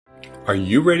Are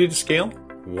you ready to scale?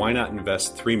 Why not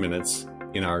invest 3 minutes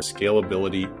in our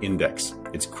Scalability Index?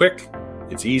 It's quick,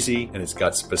 it's easy, and it's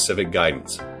got specific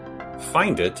guidance.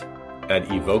 Find it at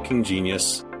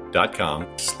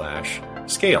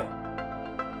evokinggenius.com/scale.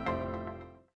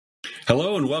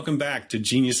 Hello and welcome back to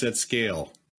Genius at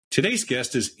Scale. Today's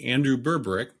guest is Andrew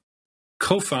Berberick,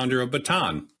 co-founder of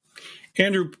Baton.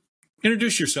 Andrew,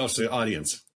 introduce yourself to the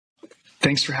audience.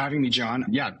 Thanks for having me, John.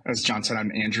 Yeah, as John said,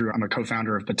 I'm Andrew. I'm a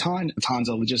co-founder of Baton. Baton's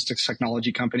a logistics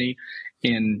technology company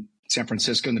in San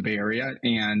Francisco in the Bay Area.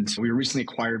 And we were recently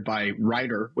acquired by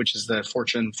Ryder, which is the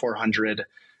Fortune 400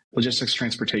 logistics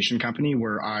transportation company,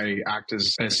 where I act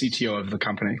as a CTO of the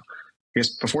company. I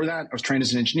guess before that, I was trained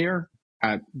as an engineer,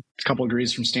 had a couple of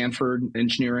degrees from Stanford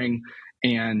engineering,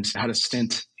 and had a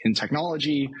stint in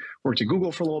technology, worked at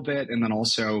Google for a little bit, and then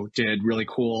also did really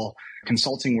cool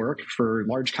consulting work for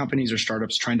large companies or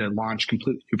startups trying to launch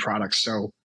completely new products.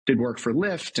 So did work for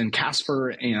Lyft and Casper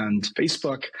and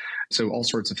Facebook, so all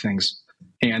sorts of things.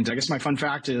 And I guess my fun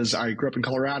fact is I grew up in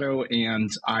Colorado, and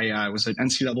I was an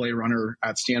NCAA runner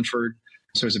at Stanford,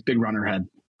 so I was a big runner head.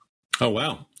 Oh,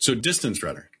 wow. So distance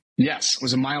runner. Yes, I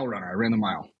was a mile runner. I ran the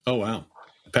mile. Oh, wow.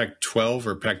 Pac 12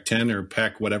 or Pac 10 or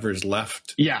Pac whatever is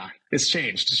left. Yeah, it's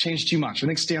changed. It's changed too much. I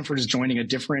think Stanford is joining a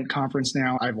different conference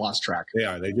now. I've lost track. They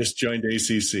are. They just joined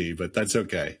ACC, but that's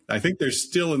okay. I think they're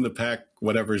still in the Pac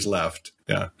whatever's left.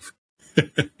 Yeah.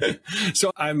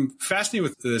 So I'm fascinated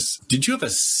with this. Did you have a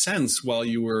sense while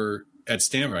you were at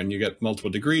Stanford, and you got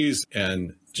multiple degrees,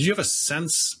 and did you have a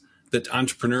sense that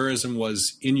entrepreneurism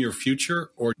was in your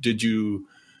future, or did you...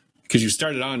 Because you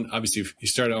started on, obviously, you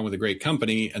started on with a great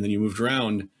company, and then you moved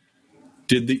around.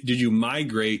 Did you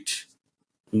migrate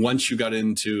once you got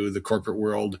into the corporate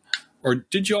world, or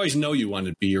did you always know you wanted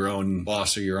to be your own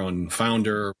boss or your own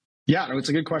founder? Yeah, no, it's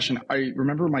a good question. I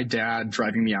remember my dad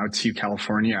driving me out to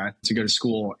California to go to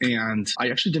school, and I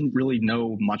actually didn't really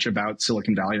know much about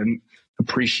Silicon Valley. I didn't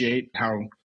appreciate how,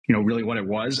 really what it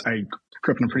was. I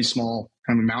grew up in a pretty small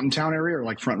kind of mountain town area, or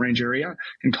like Front Range area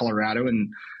in Colorado,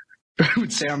 and I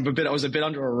would say I was a bit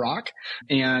under a rock,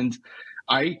 and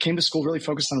I came to school really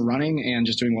focused on running and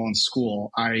just doing well in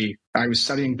school. I was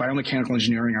studying biomechanical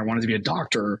engineering. I wanted to be a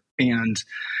doctor. And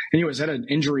anyways, I had an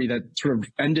injury that sort of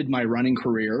ended my running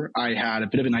career. I had a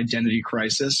bit of an identity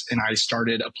crisis, and I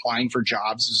started applying for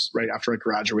jobs right after I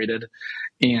graduated,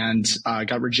 and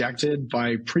got rejected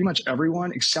by pretty much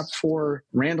everyone except for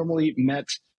randomly met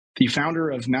the founder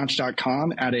of Match.com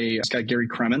this guy Gary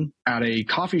Kremen, at a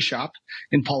coffee shop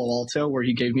in Palo Alto, where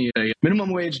he gave me a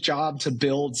minimum wage job to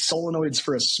build solenoids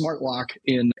for a smart lock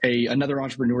in another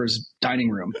entrepreneur's dining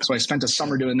room. So I spent a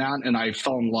summer doing that, and I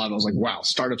fell in love. I was like, wow,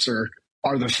 startups are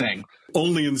the thing.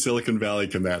 Only in Silicon Valley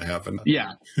can that happen.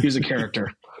 Yeah, he was a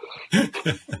character. So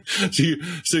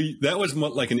that was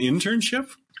like an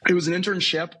internship? It was an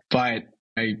internship, but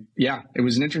it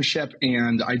was an internship,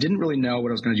 and I didn't really know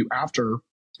what I was going to do after.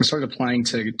 I started applying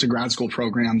to grad school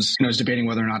programs, and I was debating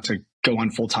whether or not to go on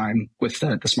full time with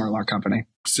the Smart Lock company.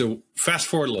 So fast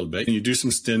forward a little bit, and you do some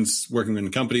stints working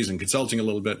in companies and consulting a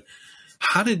little bit.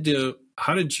 How did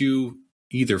you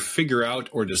either figure out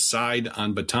or decide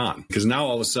on Baton? Because now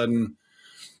all of a sudden,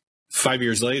 5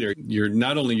 years later, you're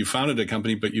not only you founded a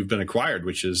company, but you've been acquired,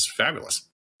 which is fabulous.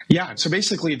 Yeah. So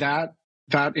basically that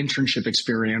internship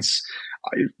experience,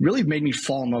 it really made me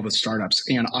fall in love with startups,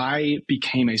 and I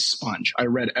became a sponge. I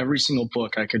read every single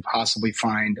book I could possibly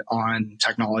find on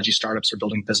technology startups or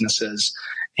building businesses.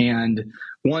 And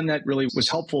one that really was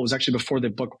helpful was actually before the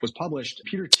book was published.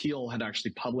 Peter Thiel had actually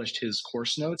published his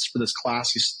course notes for this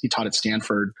class he taught at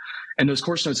Stanford. And those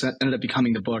course notes ended up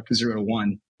becoming the book 0 to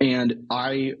 1. And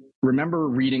I remember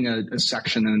reading a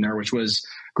section in there, which was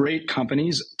great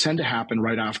companies tend to happen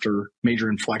right after major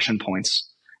inflection points.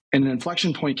 And an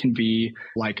inflection point can be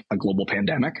like a global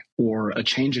pandemic or a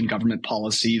change in government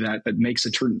policy that makes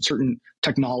a certain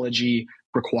technology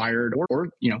required,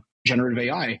 or generative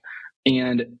AI.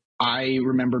 And I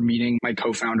remember meeting my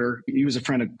co-founder. He was a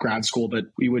friend at grad school, but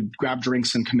we would grab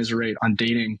drinks and commiserate on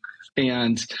dating.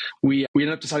 And we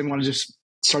ended up deciding we wanted to just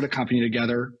start a company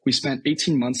together. We spent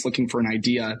 18 months looking for an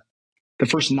idea. The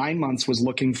first 9 months was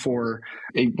looking for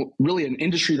an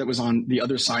industry that was on the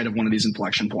other side of one of these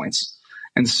inflection points.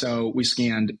 And so we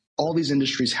scanned all these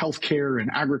industries, healthcare and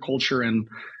agriculture, and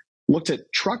looked at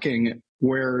trucking,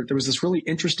 where there was this really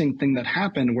interesting thing that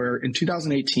happened where in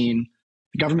 2018,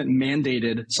 the government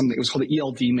mandated something. It was called the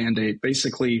ELD mandate.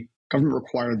 Basically, government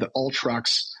required that all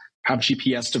trucks have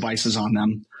GPS devices on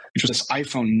them, which was this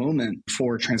iPhone moment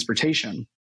for transportation.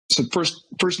 So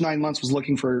first 9 months was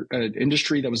looking for an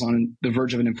industry that was on the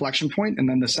verge of an inflection point. And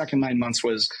then the second 9 months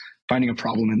was finding a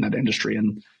problem in that industry.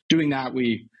 And doing that,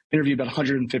 we interviewed about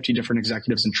 150 different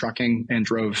executives in trucking and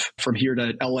drove from here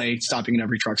to LA, stopping at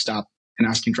every truck stop and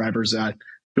asking drivers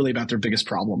really about their biggest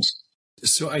problems.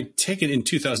 So I take it in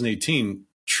 2018,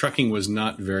 trucking was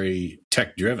not very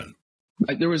tech driven.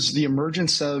 There was the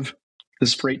emergence of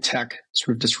this freight tech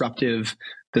sort of disruptive,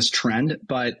 this trend.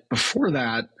 But before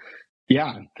that,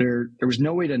 there was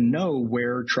no way to know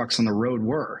where trucks on the road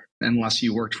were unless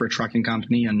you worked for a trucking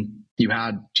company and you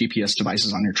had GPS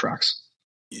devices on your trucks.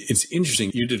 It's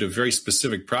interesting. You did a very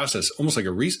specific process, almost like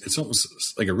it's almost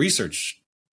like a research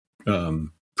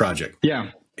project.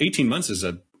 Yeah. 18 months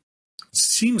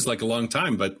seems like a long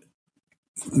time, but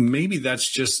maybe that's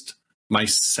just my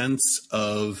sense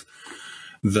of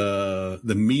the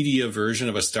media version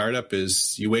of a startup.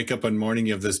 Is you wake up one morning,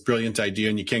 you have this brilliant idea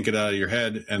and you can't get it out of your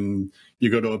head, and you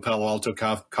go to a Palo Alto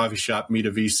coffee shop, meet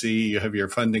a VC, you have your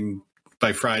funding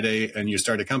by Friday, and you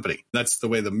start a company. That's the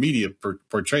way the media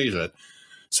portrays it.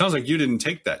 Sounds like you didn't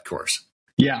take that course.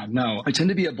 Yeah, no. I tend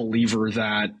to be a believer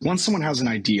that once someone has an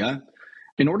idea,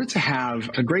 in order to have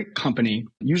a great company,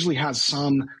 usually has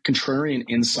some contrarian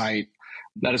insight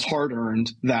that is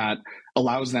hard-earned that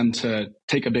allows them to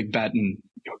take a big bet and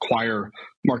acquire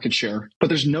market share. But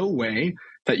there's no way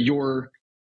that your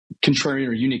contrarian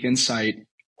or unique insight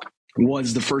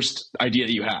was the first idea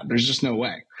you had. There's just no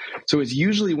way. So it's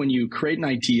usually when you create an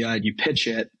idea, you pitch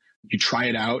it, you try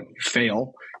it out, you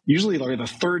fail. Usually like the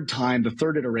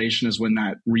third iteration is when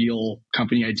that real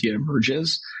company idea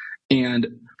emerges. And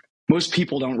most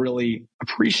people don't really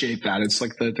appreciate that. It's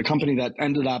like the company that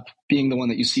ended up being the one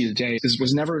that you see today it's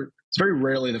very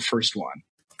rarely the first one.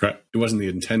 Right. It wasn't the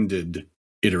intended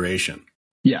iteration.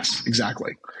 Yes,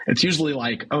 exactly. It's usually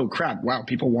like, oh crap, wow,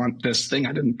 people want this thing.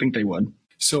 I didn't think they would.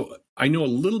 So I know a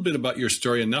little bit about your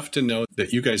story, enough to know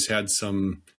that you guys had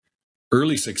some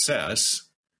early success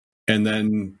and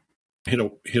then hit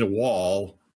a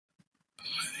wall.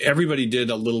 Everybody did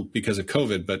a little because of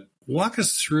COVID, but walk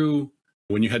us through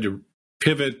when you had to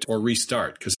pivot or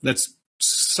restart, because that's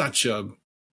such a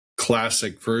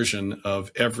classic version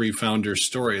of every founder's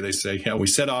story. They say, yeah, we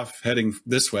set off heading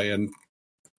this way and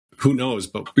who knows,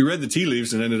 but we read the tea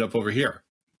leaves and ended up over here.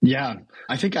 Yeah.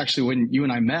 I think actually when you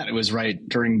and I met, it was right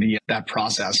during that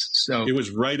process. So it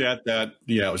was right at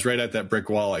that brick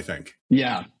wall, I think.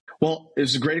 Yeah. Well, it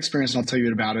was a great experience, and I'll tell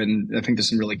you about it. And I think there's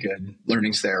some really good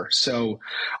learnings there. So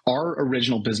our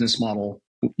original business model,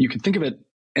 you can think of it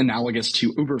analogous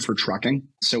to Uber for trucking.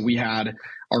 So we had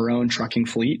our own trucking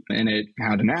fleet, and it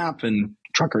had an app, and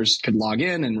truckers could log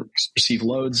in and receive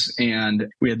loads. And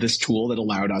we had this tool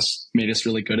that made us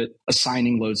really good at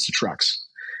assigning loads to trucks.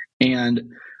 And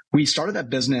we started that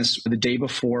business the day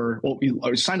before. Well,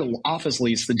 we signed an office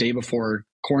lease the day before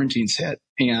quarantines hit.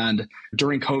 And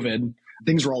during COVID,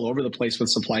 things were all over the place with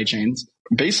supply chains.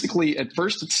 Basically, at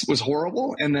first it was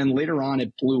horrible, and then later on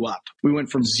it blew up. We went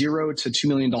from $0 to $2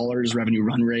 million revenue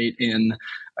run rate in,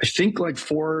 I think, like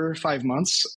 4 or 5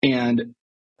 months. And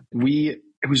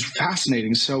it was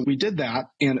fascinating. So we did that,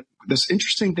 and this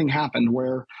interesting thing happened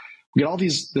where we get all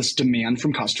this demand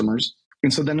from customers.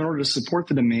 And so then in order to support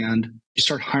the demand, you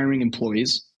start hiring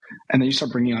employees, and then you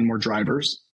start bringing on more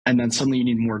drivers, and then suddenly you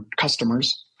need more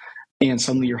customers, and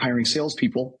suddenly you're hiring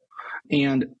salespeople.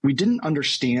 And we didn't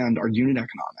understand our unit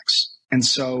economics. And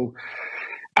so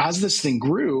as this thing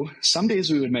grew, some days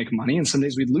we would make money and some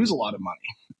days we'd lose a lot of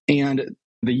money. And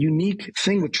the unique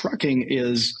thing with trucking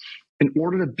is, in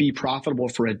order to be profitable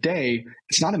for a day,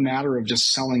 it's not a matter of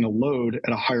just selling a load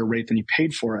at a higher rate than you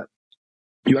paid for it.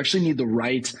 You actually need the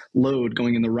right load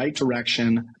going in the right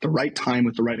direction, at the right time,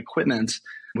 with the right equipment,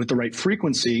 with the right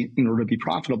frequency in order to be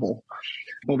profitable.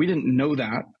 Well, we didn't know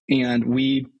that. And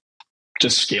we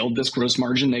just scaled this gross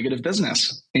margin negative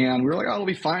business. And we were like, oh, it'll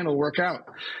be fine. It'll work out.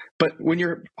 But when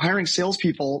you're hiring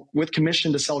salespeople with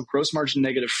commission to sell gross margin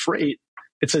negative freight,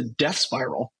 it's a death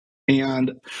spiral.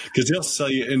 And because they'll sell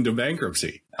you into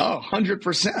bankruptcy. Oh,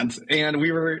 100%. And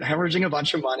we were hemorrhaging a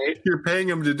bunch of money. You're paying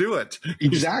them to do it.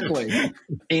 Exactly.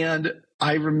 And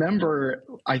I remember,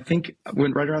 I think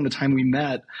when right around the time we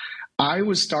met, I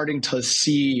was starting to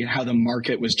see how the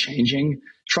market was changing.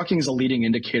 Trucking is a leading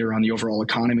indicator on the overall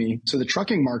economy. So the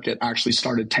trucking market actually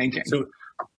started tanking. So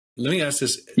let me ask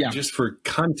this just for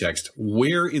context.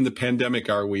 Where in the pandemic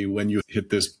are we when you hit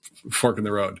this fork in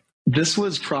the road? This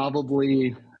was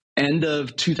probably end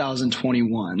of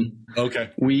 2021. Okay.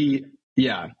 We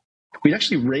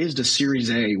actually raised a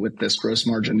Series A with this gross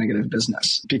margin negative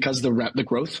business because the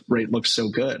growth rate looks so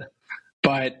good.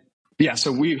 But yeah,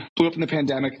 so we blew up in the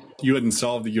pandemic. You hadn't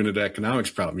solved the unit economics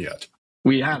problem yet.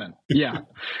 We hadn't. Yeah.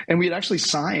 And we had actually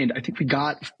signed, I think we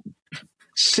got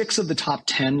 6 of the top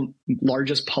 10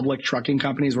 largest public trucking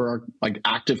companies were our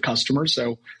active customers.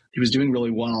 So He was doing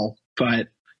really well. But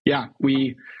yeah,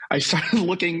 I started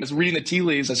reading the tea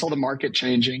leaves. I saw the market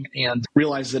changing and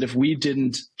realized that if we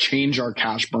didn't change our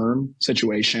cash burn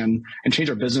situation and change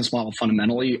our business model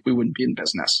fundamentally, we wouldn't be in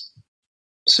business.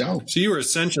 So you were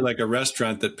essentially like a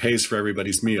restaurant that pays for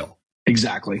everybody's meal.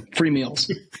 Exactly. Free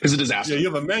meals is a disaster. Yeah,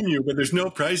 you have a menu, but there's no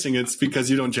pricing. It's because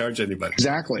you don't charge anybody.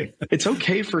 Exactly. It's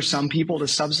okay for some people to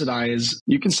subsidize.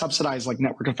 You can subsidize like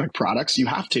network effect products. You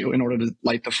have to in order to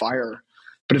light the fire.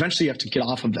 But eventually you have to get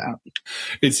off of that.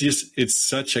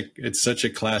 It's such a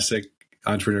classic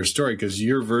entrepreneur story, because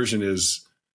your version is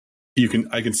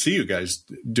I can see you guys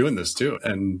doing this too.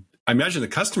 And I imagine the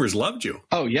customers loved you.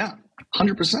 Oh yeah,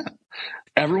 100%.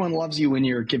 Everyone loves you when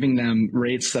you're giving them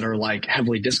rates that are like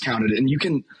heavily discounted. And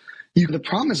the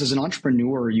problem is, as an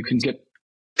entrepreneur, you can get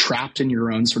trapped in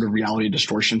your own sort of reality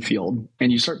distortion field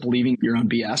and you start believing your own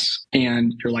BS.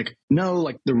 And you're like, no,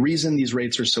 like the reason these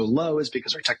rates are so low is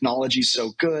because our technology is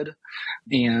so good.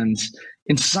 And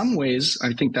in some ways,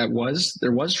 I think there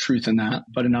was truth in that.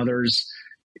 But in others,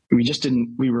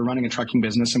 we were running a trucking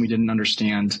business and we didn't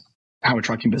understand how a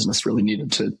trucking business really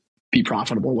needed to be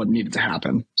profitable, what needed to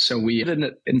happen. So we did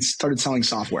it and started selling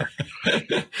software.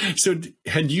 So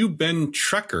had you been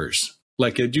truckers?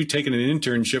 Like, had you taken an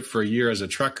internship for a year as a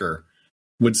trucker?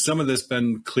 Would some of this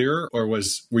been clearer, or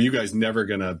were you guys never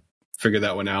going to figure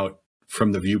that one out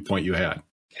from the viewpoint you had?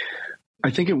 I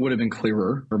think it would have been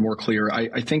clearer or more clear.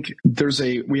 I think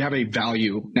we have a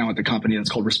value now at the company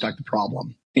that's called respect the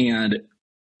problem. And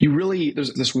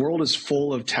this world is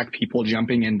full of tech people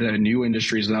jumping into new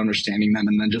industries without understanding them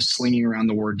and then just slinging around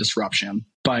the word disruption.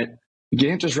 But you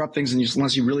can't disrupt things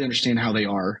unless you really understand how they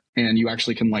are and you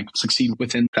actually can like succeed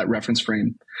within that reference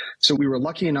frame. So we were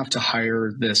lucky enough to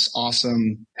hire this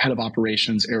awesome head of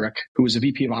operations, Eric, who was a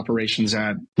VP of operations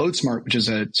at LoadSmart, which is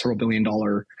a several $billion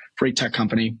freight tech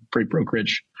company, freight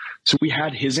brokerage. So we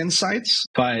had his insights,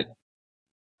 but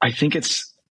I think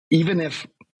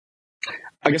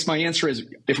I guess my answer is,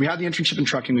 if we had the internship in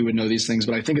trucking, we would know these things.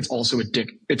 But I think it's also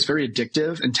it's very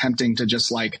addictive and tempting to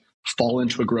just like fall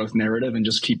into a growth narrative and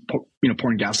just keep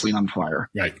pouring gasoline on the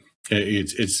fire. Right.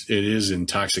 It is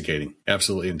intoxicating.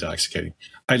 Absolutely intoxicating.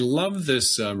 I love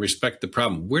this respect the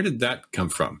problem. Where did that come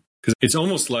from? Because it's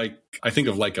almost like, I think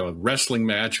of like a wrestling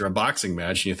match or a boxing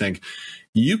match, and you think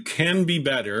you can be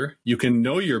better, you can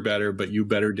know you're better, but you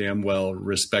better damn well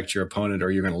respect your opponent or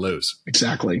you're going to lose.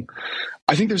 Exactly.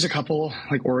 I think there's a couple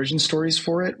like origin stories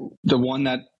for it. The one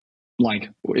that like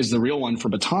is the real one for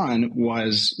Baton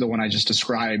was the one I just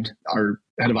described. Our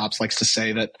head of ops likes to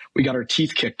say that we got our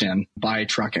teeth kicked in by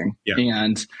trucking,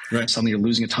 and suddenly you're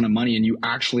losing a ton of money, and you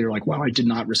actually are like, wow, I did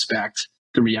not respect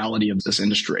the reality of this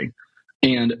industry.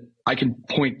 And I can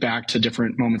point back to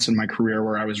different moments in my career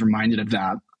where I was reminded of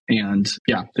that. And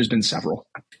yeah, there's been several.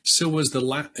 So was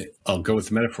I'll go with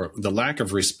the metaphor, the lack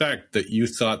of respect that you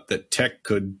thought that tech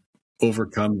could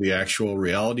overcome the actual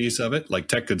realities of it? Like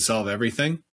tech could solve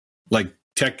everything? Like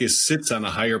tech sits on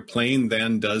a higher plane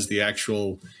than does the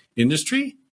actual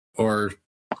industry? Or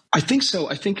I think so.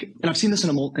 And I've seen this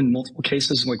in multiple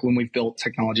cases, like when we've built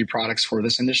technology products for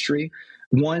this industry.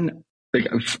 One, like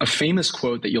a famous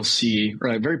quote that you'll see, or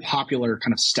a very popular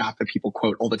kind of stat that people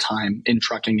quote all the time in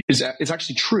trucking is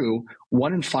actually true.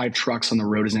 1 in 5 trucks on the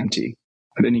road is empty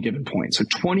at any given point. So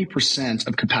 20%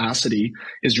 of capacity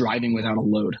is driving without a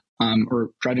load,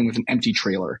 or driving with an empty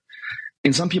trailer.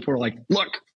 And some people are like, look,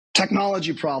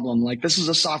 technology problem, like this is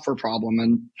a software problem.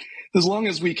 And as long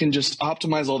as we can just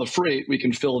optimize all the freight, we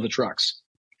can fill the trucks.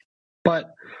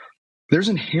 But there's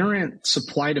inherent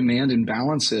supply demand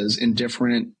imbalances in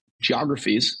different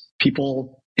geographies.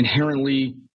 People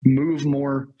inherently move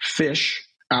more fish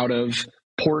out of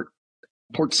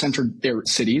port-centered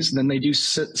cities than they do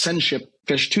send ship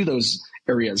fish to those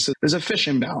areas. So there's a fish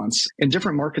imbalance, and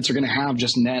different markets are going to have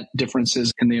just net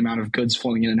differences in the amount of goods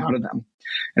flowing in and out of them.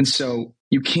 And so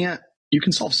you can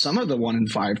solve some of the 1 in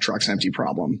 5 trucks empty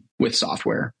problem with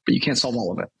software, but you can't solve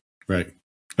all of it. Right.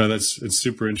 No, it's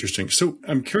super interesting. So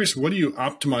I'm curious, what do you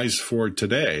optimize for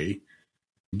today,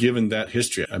 given that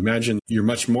history? I imagine you're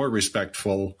much more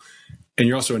respectful, and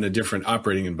you're also in a different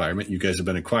operating environment. You guys have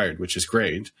been acquired, which is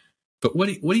great. But what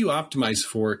do you optimize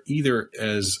for, either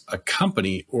as a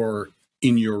company or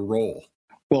in your role?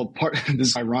 Well, this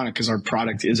is ironic because our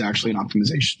product is actually an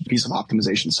piece of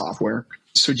optimization software.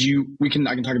 So I can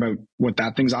talk about what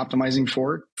that thing's optimizing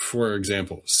for. For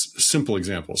example, simple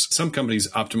examples. Some companies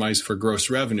optimize for gross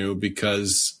revenue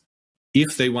because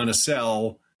if they want to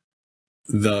sell,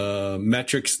 the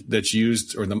metrics that's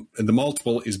used, or the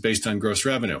multiple, is based on gross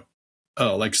revenue.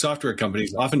 Oh, like software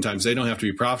companies, oftentimes they don't have to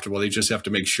be profitable. They just have to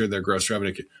make sure their gross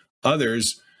revenue.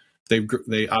 Others, they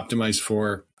optimize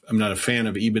for I'm not a fan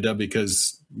of EBITDA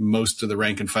because most of the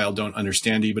rank and file don't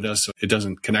understand EBITDA, so it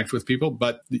doesn't connect with people,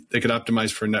 but they could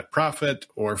optimize for net profit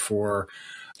or for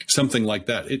something like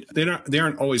that. They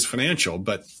aren't always financial,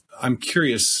 but I'm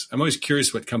always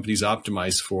curious what companies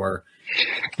optimize for.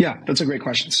 Yeah, that's a great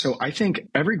question. So I think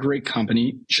every great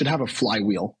company should have a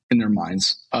flywheel in their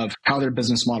minds of how their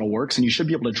business model works. And you should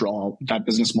be able to draw that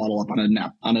business model up on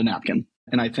a napkin.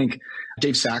 And I think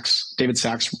David Sachs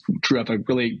drew up a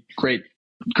really great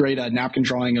napkin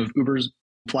drawing of Uber's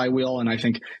flywheel. And I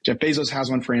think Jeff Bezos has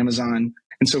one for Amazon.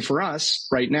 And so for us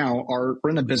right now, we're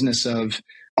in the business of,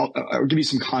 I'll give you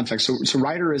some context. So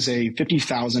Ryder is a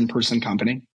 50,000 person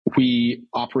company. We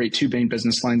operate two main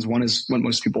business lines. One is what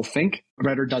most people think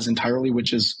Ryder does entirely,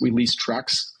 which is we lease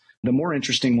trucks. The more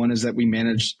interesting one is that we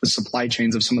manage the supply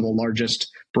chains of some of the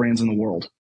largest brands in the world.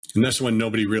 And that's the one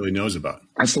nobody really knows about.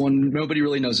 That's the one nobody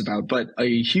really knows about. But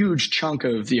a huge chunk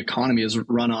of the economy is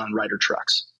run on Ryder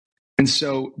trucks. And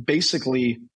so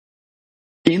basically,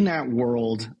 in that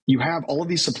world, you have all of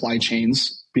these supply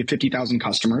chains. We have 50,000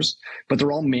 customers, but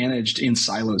they're all managed in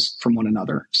silos from one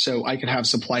another. So I could have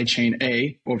supply chain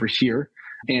A over here,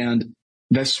 and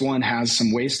this one has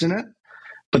some waste in it,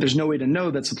 but there's no way to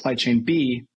know that supply chain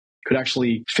B could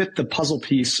actually fit the puzzle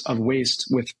piece of waste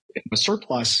with a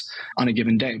surplus on a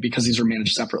given day because these are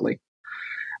managed separately.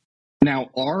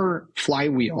 Now, our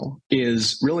flywheel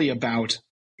is really about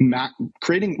we want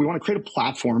to create a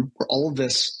platform where all of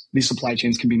these supply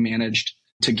chains can be managed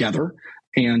together,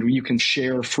 and you can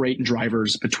share freight and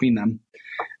drivers between them.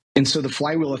 And so the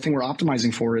flywheel, the thing we're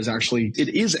optimizing for is actually, it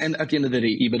is, and at the end of the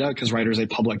day, EBITDA, because Ryder is a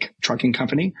public trucking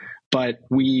company. But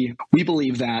we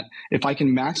believe that if I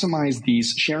can maximize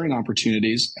these sharing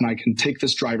opportunities and I can take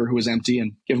this driver who is empty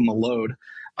and give him a load,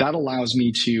 that allows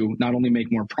me to not only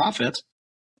make more profit,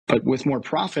 but with more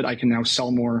profit, I can now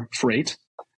sell more freight.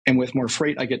 And with more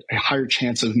freight, I get a higher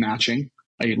chance of matching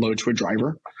a load to a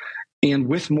driver. And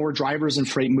with more drivers and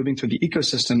freight moving through the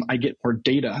ecosystem, I get more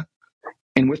data.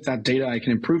 And with that data, I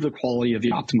can improve the quality of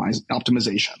the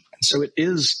optimization. And so it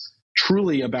is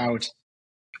truly about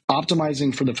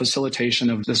optimizing for the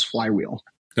facilitation of this flywheel.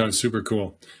 That's super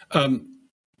cool.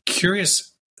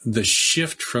 Curious, the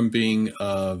shift from being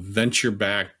a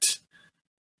venture-backed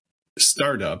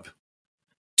startup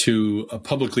to a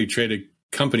publicly traded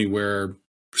company where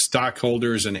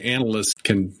stockholders and analysts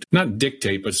can not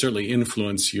dictate, but certainly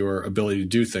influence your ability to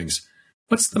do things.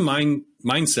 What's the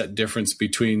mindset difference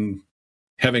between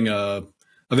having a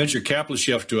venture capitalist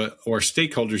you have to, or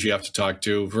stakeholders you have to talk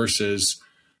to, versus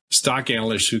stock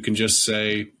analysts who can just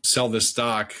say, sell this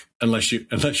stock unless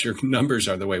your numbers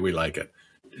are the way we like it?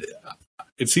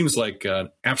 It seems like an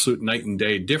absolute night and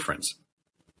day difference.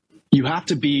 You have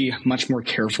to be much more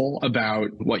careful about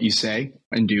what you say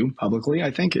and do publicly,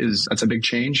 I think that's a big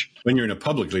change. When you're in a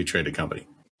publicly traded company.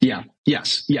 Yeah.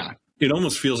 Yes. Yeah. It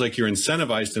almost feels like you're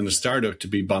incentivized in the startup to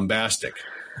be bombastic.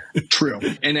 True.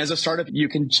 And as a startup, you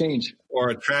can change. Or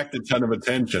attract a ton of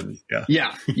attention. Yeah.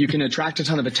 Yeah. You can attract a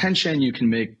ton of attention. You can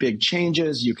make big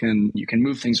changes. You can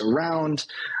move things around.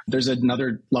 There's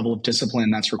another level of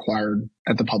discipline that's required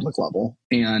at the public level.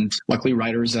 And luckily,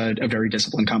 Ryder's a very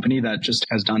disciplined company that just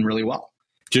has done really well.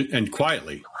 And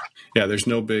quietly. Yeah, there's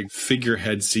no big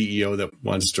figurehead CEO that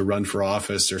wants to run for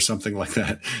office or something like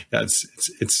that. Yeah,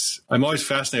 I'm always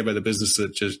fascinated by the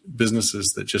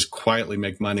businesses that just quietly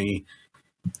make money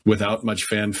without much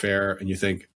fanfare. And you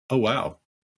think, oh, wow,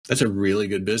 that's a really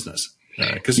good business.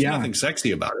 Because there's nothing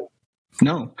sexy about it.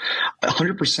 No,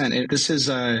 100%. It is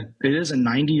a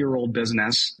 90-year-old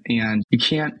business, and you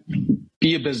can't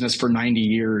be a business for 90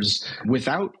 years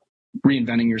without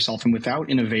reinventing yourself and without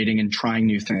innovating and trying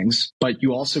new things. But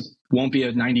you also won't be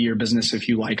a 90-year business if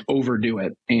you overdo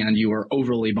it and you are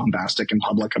overly bombastic in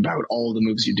public about all of the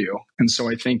moves you do. And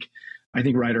so I think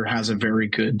Ryder has a very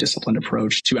good disciplined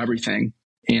approach to everything.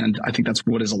 And I think that's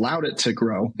what has allowed it to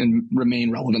grow and remain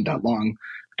relevant that long.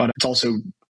 But it's also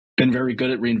been very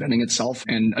good at reinventing itself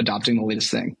and adopting the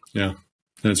latest thing. Yeah,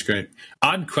 that's great.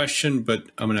 Odd question, but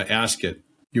I'm going to ask it.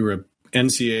 You were a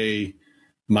NCAA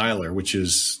miler, which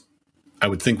is, I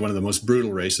would think, one of the most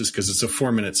brutal races because it's a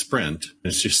 4-minute sprint.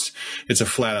 It's a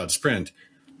flat out sprint.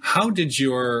 How did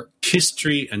your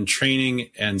history and training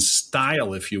and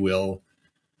style, if you will,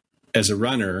 as a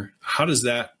runner, how does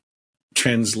that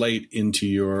translate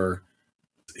into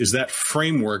is that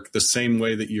framework the same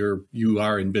way that you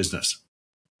are in business?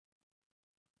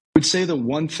 I would say the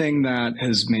one thing that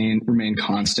has remained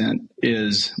constant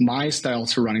is my style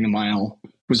to running a mile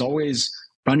was always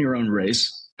run your own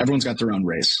race. Everyone's got their own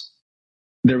race.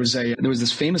 There was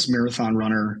this famous marathon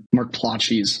runner, Mark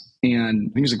Plotchis, and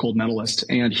I think he was a gold medalist.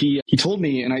 And he told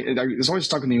me, and I was always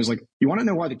stuck with me. He was like, "You want to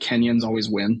know why the Kenyans always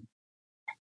win?"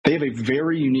 they have a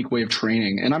very unique way of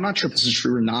training. And I'm not sure if this is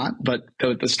true or not, but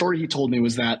the story he told me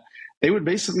was that they would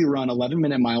basically run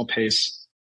 11-minute mile pace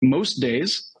most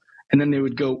days, and then they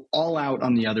would go all out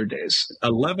on the other days.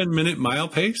 11-minute mile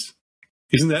pace?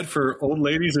 Isn't that for old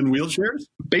ladies in wheelchairs?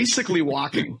 Basically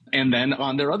walking. And then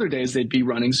on their other days, they'd be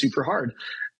running super hard.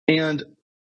 And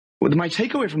my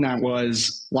takeaway from that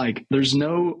was like, they're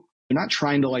not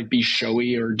trying to like be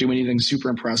showy or do anything super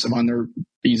impressive on their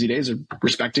easy days. They're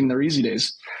respecting their easy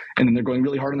days. And then they're going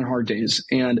really hard on their hard days.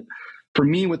 And for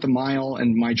me with the mile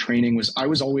and my training was, I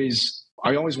always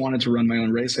wanted to run my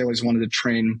own race. I always wanted to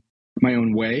train my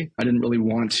own way. I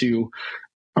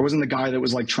wasn't the guy that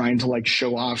was like trying to like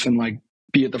show off and like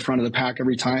be at the front of the pack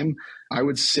every time. I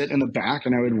would sit in the back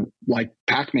and I would like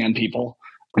Pac-Man people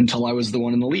until I was the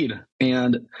one in the lead,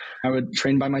 and I would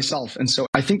train by myself. And so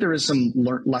I think there is some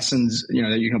lessons,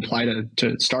 that you can apply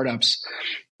to startups.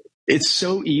 It's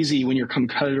so easy when your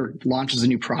competitor launches a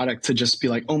new product to just be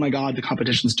like, oh my God, the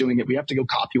competition's doing it. We have to go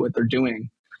copy what they're doing.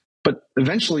 But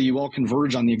eventually you all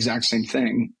converge on the exact same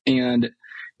thing, and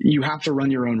you have to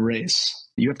run your own race.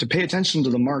 You have to pay attention to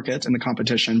the market and the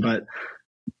competition, but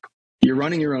you're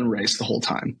running your own race the whole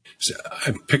time. So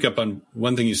I pick up on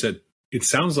one thing you said. It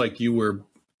sounds like you were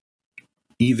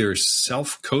either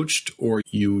self-coached or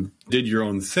you did your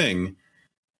own thing.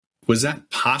 Was that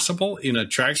possible in a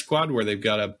track squad where they've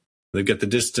got the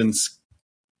distance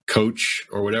coach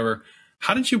or whatever?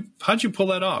 How'd you pull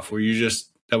that off?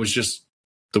 That was just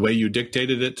the way you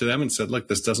dictated it to them and said, look,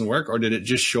 this doesn't work? Or did it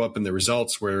just show up in the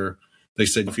results where they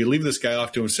said, if you leave this guy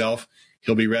off to himself,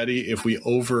 he'll be ready. If we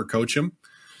over coach him,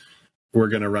 we're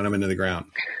going to run him into the ground?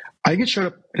 I think it showed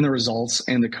up in the results,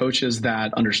 and the coaches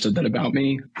that understood that about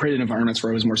me created environments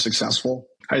where I was more successful.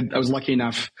 I was lucky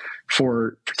enough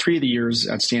for 3 of the years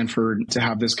at Stanford to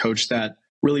have this coach that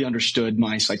really understood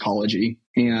my psychology.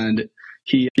 And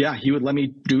he would let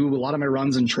me do a lot of my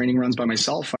runs and training runs by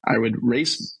myself. I would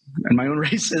race in my own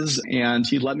races, and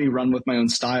he'd let me run with my own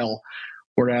style.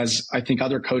 Whereas I think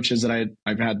other coaches that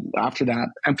I've had after that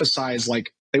emphasize,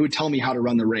 like, they would tell me how to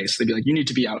run the race. They'd be like, you need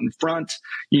to be out in front.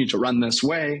 You need to run this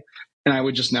way. And I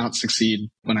would just not succeed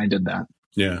when I did that.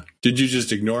 Yeah. Did you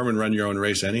just ignore them and run your own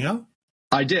race anyhow?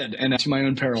 I did. And to my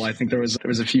own peril, I think there was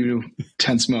a few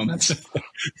tense moments.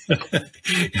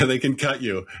 Yeah, they can cut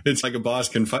you. It's like a boss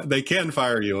they can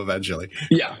fire you eventually.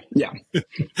 Yeah.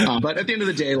 But at the end of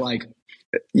the day, like,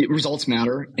 results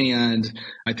matter. And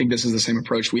I think this is the same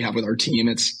approach we have with our team.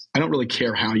 I don't really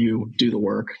care how you do the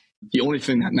work. The only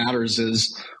thing that matters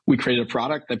is we created a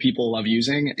product that people love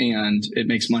using and it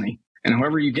makes money. And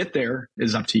however you get there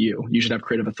is up to you. You should have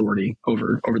creative authority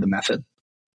over the method.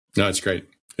 No, it's great.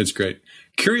 It's great.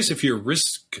 Curious if your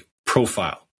risk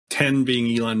profile, 10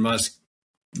 being Elon Musk,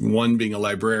 1 being a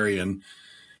librarian,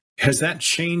 has that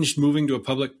changed moving to a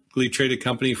publicly traded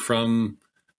company from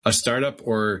a startup,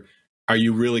 or are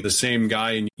you really the same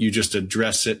guy and you just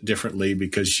address it differently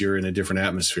because you're in a different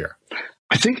atmosphere?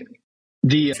 I think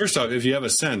first off, if you have a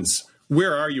sense,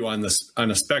 where are you on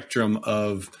a spectrum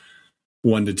of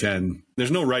 1 to 10?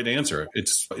 There's no right answer.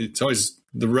 It's always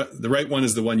the right one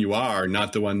is the one you are,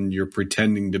 not the one you're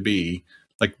pretending to be.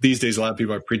 Like these days, a lot of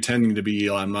people are pretending to be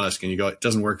Elon Musk, and you go, it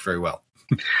doesn't work very well.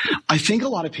 I think a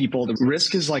lot of people, the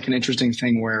risk is like an interesting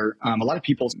thing where a lot of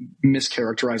people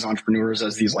mischaracterize entrepreneurs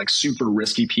as these like super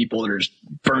risky people that are just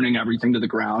burning everything to the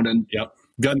ground. And yep,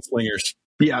 gunslingers.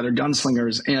 Yeah, they're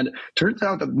gunslingers. And it turns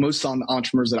out that most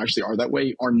entrepreneurs that actually are that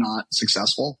way are not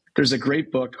successful. There's a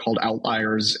great book called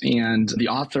Outliers, and the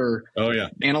author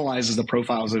analyzes the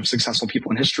profiles of successful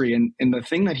people in history. And the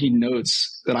thing that he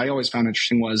notes that I always found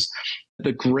interesting was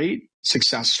the great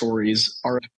success stories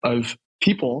are of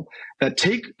people that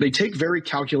take very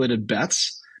calculated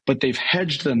bets, but they've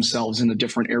hedged themselves in a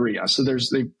different area. So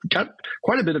they've got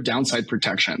quite a bit of downside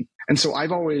protection. And so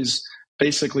I've always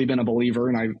basically been a believer,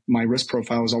 and my risk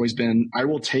profile has always been, I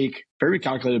will take very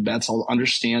calculated bets. I'll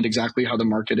understand exactly how the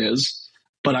market is,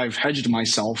 but I've hedged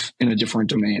myself in a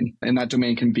different domain. And that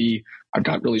domain can be, I've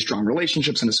got really strong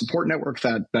relationships and a support network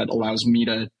that allows me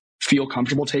to feel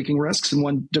comfortable taking risks in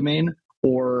one domain,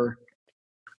 or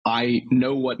I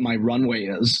know what my runway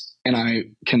is and I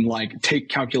can like take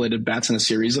calculated bets in a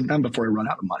series of them before I run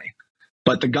out of money.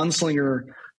 But the gunslinger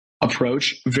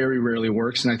approach very rarely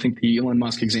works. And I think the Elon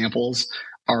Musk examples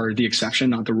are the exception,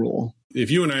 not the rule.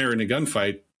 If you and I are in a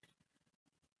gunfight,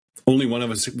 only one of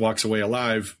us walks away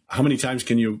alive. How many times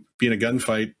can you be in a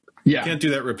gunfight? Yeah. You can't do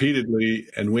that repeatedly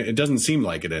and win. It doesn't seem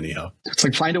like it anyhow. It's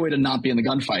like find a way to not be in the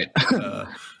gunfight.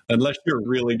 Unless you're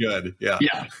really good. Yeah.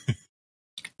 Yeah.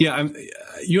 Yeah.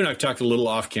 You and I have talked a little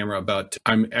off camera about,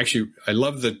 I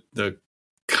love the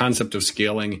concept of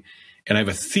scaling, and I have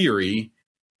a theory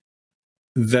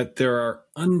that there are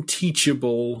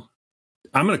unteachable,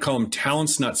 I'm going to call them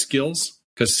talents, not skills,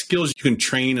 because skills, you can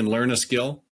train and learn a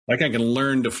skill. Like I can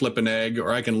learn to flip an egg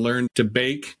or I can learn to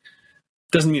bake.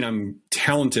 Doesn't mean I'm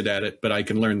talented at it, but I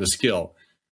can learn the skill.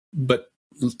 But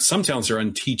some talents are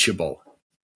unteachable.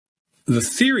 The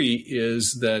theory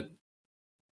is that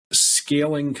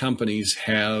scaling companies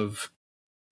have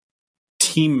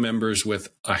team members with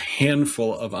a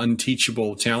handful of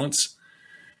unteachable talents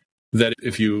that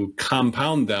if you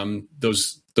compound them,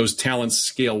 those talents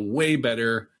scale way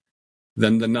better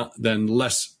than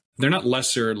less. They're not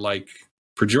lesser like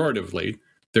pejoratively.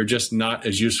 They're just not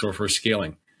as useful for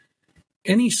scaling.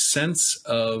 Any sense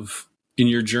of, in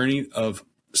your journey, of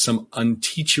some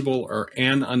unteachable or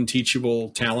an unteachable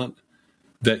talent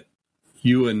that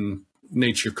you and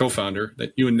Nate, your co-founder,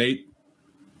 that you and Nate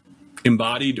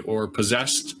embodied or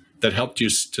possessed that helped you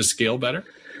to scale better?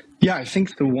 Yeah, I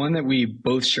think the one that we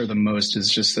both share the most is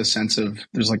just the sense of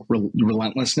there's like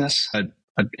relentlessness, an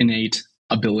innate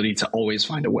ability to always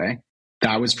find a way.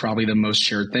 That was probably the most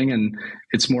shared thing. And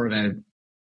it's more of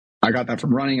I got that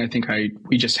from running. I think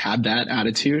we just had that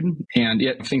attitude. And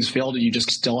yet if things failed, you just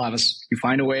still you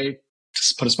find a way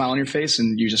to put a smile on your face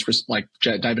and you just like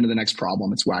dive into the next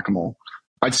problem. It's whack-a-mole.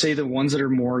 I'd say the ones that are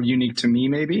more unique to me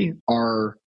maybe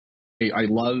are I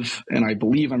love and I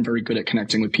believe I'm very good at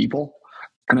connecting with people.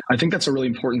 And I think that's a really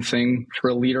important thing for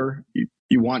a leader.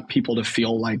 You want people to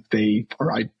feel like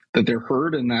that they're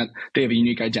heard and that they have a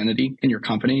unique identity in your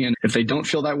company. And if they don't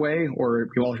feel that way, or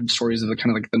you all heard stories of the kind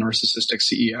of like the narcissistic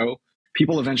CEO,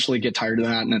 people eventually get tired of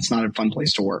that and it's not a fun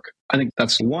place to work. I think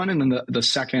that's one. And then the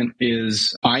second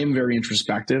is I am very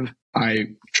introspective.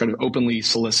 I try to openly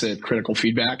solicit critical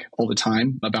feedback all the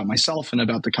time about myself and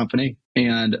about the company.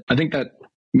 And I think that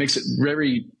makes it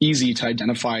very easy to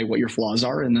identify what your flaws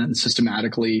are and then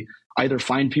systematically either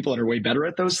find people that are way better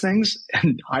at those things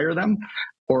and hire them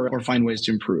or find ways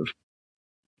to improve.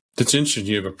 That's interesting.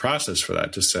 You have a process for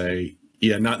that to say,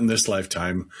 yeah, not in this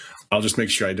lifetime. I'll just make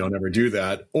sure I don't ever do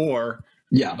that. Or,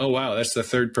 yeah, oh, wow, that's the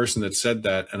third person that said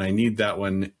that and I need that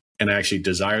one and I actually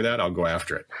desire that. I'll go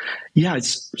after it. Yeah,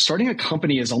 starting a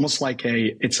company is almost like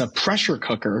it's a pressure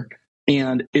cooker.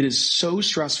 And it is so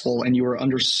stressful and you are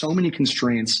under so many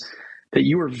constraints that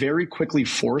you are very quickly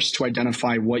forced to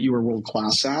identify what you are world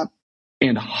class at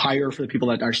and hire for the people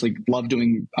that actually love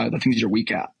doing the things you're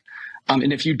weak at.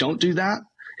 And if you don't do that,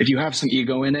 if you have some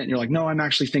ego in it and you're like, no, I'm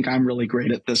actually think I'm really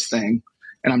great at this thing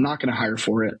and I'm not going to hire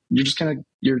for it, you're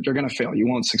going to fail. You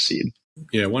won't succeed.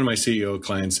 Yeah. One of my CEO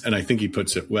clients, and I think he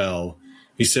puts it well,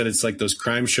 he said it's like those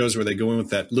crime shows where they go in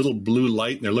with that little blue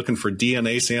light and they're looking for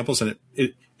DNA samples and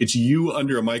it's you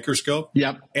under a microscope.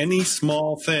 Yep. Any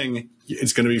small thing,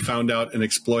 it's going to be found out and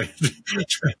exploited.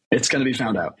 It's going to be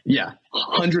found out. Yeah,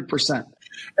 100%.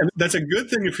 And that's a good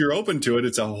thing if you're open to it.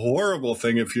 It's a horrible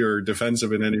thing if you're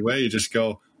defensive in any way. You just go,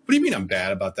 what do you mean I'm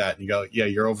bad about that? And you go, yeah,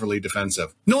 you're overly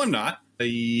defensive. No, I'm not.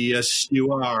 Yes,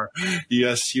 you are.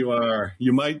 Yes, you are.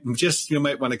 You might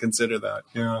want to consider that.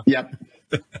 Yeah. Yep.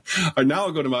 Now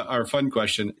I'll go to our fun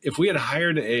question. If we had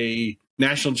hired a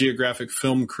National Geographic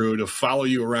film crew to follow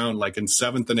you around like in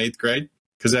 7th and 8th grade,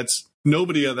 because that's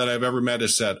nobody that I've ever met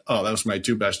has said, oh, that was my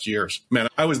 2 best years. Man,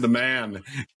 I was the man.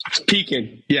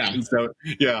 Peaking. Yeah. So,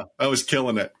 yeah, I was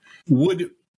killing it.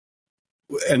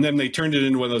 And then they turned it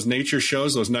into one of those nature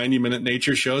shows, those 90-minute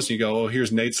nature shows. And you go, oh,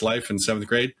 here's Nate's life in 7th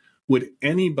grade. Would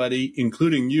anybody,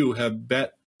 including you, have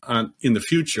bet on in the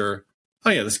future, oh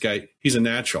yeah, this guy, he's a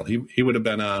natural. He would have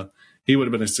been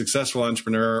a successful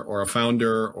entrepreneur or a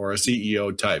founder or a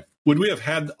CEO type. Would we have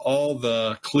had all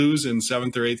the clues in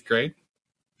 7th or 8th grade?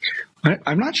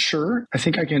 I'm not sure. I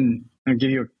think I'll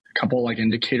give you a couple like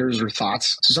indicators or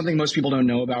thoughts. So something most people don't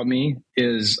know about me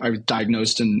is I was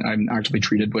diagnosed and I'm actively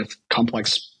treated with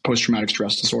complex post-traumatic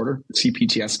stress disorder,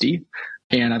 CPTSD.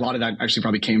 And a lot of that actually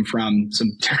probably came from some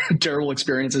terrible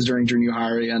experiences during junior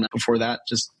high and before that,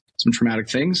 just some traumatic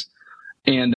things.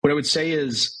 And what I would say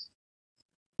is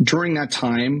during that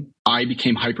time, I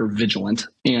became hyper vigilant.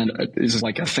 And this is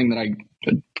like a thing that I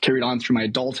carried on through my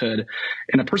adulthood.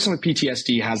 And a person with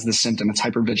PTSD has this symptom, it's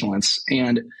hypervigilance.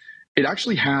 And it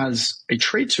actually has a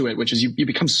trait to it, which is you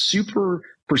become super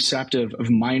perceptive of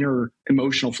minor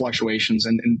emotional fluctuations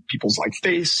in people's like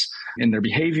face and their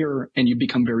behavior. And you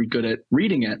become very good at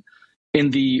reading it.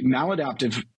 In the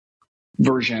maladaptive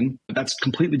version, that's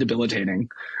completely debilitating.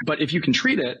 But if you can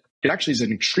treat it, it actually is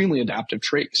an extremely adaptive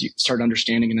trait because you start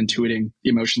understanding and intuiting the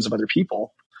emotions of other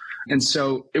people. And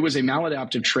so it was a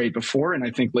maladaptive trait before, and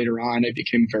I think later on it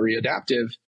became very adaptive.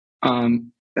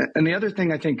 And the other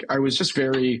thing, I think I was just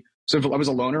I was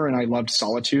a loner and I loved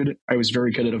solitude. I was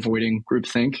very good at avoiding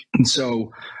groupthink. And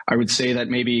so I would say that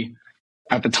maybe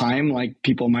at the time, like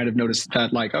people might have noticed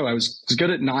that like, oh, I was good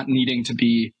at not needing to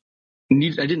be, I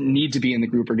didn't need to be in the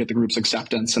group or get the group's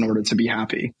acceptance in order to be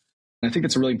happy. And I think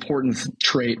it's a really important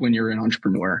trait when you're an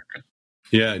entrepreneur.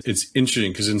 Yeah, it's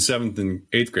interesting because in 7th and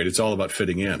 8th grade, it's all about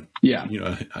fitting in. Yeah.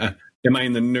 Am I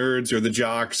in the nerds or the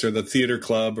jocks or the theater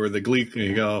club or the glee?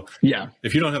 You go, yeah.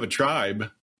 If you don't have a tribe,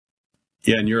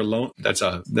 and you're alone, that's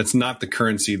not the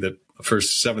currency that for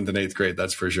 7th and 8th grade,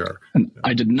 that's for sure. And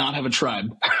I did not have a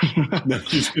tribe. No,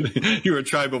 you were a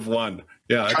tribe of one.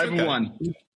 Yeah. Tribe of one.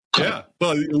 Yeah.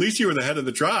 Well, at least you were the head of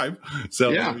the tribe.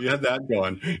 So yeah. You had that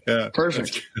going. Yeah.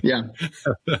 Perfect. Yeah.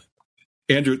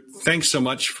 Andrew, thanks so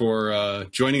much for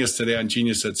joining us today on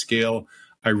Genius at Scale.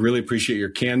 I really appreciate your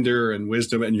candor and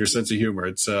wisdom and your sense of humor.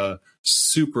 It's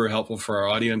super helpful for our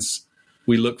audience.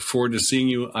 We look forward to seeing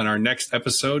you on our next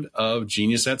episode of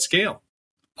Genius at Scale.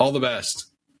 All the best.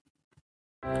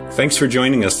 Thanks for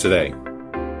joining us today.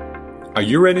 Are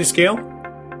you ready to scale?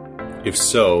 If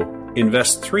so,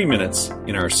 invest 3 minutes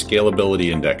in our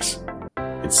Scalability Index.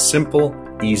 It's simple,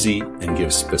 easy, and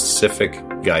gives specific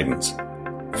guidance.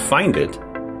 Find it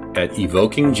at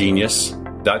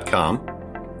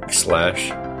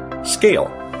evokinggenius.com/scale.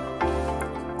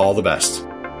 All the best.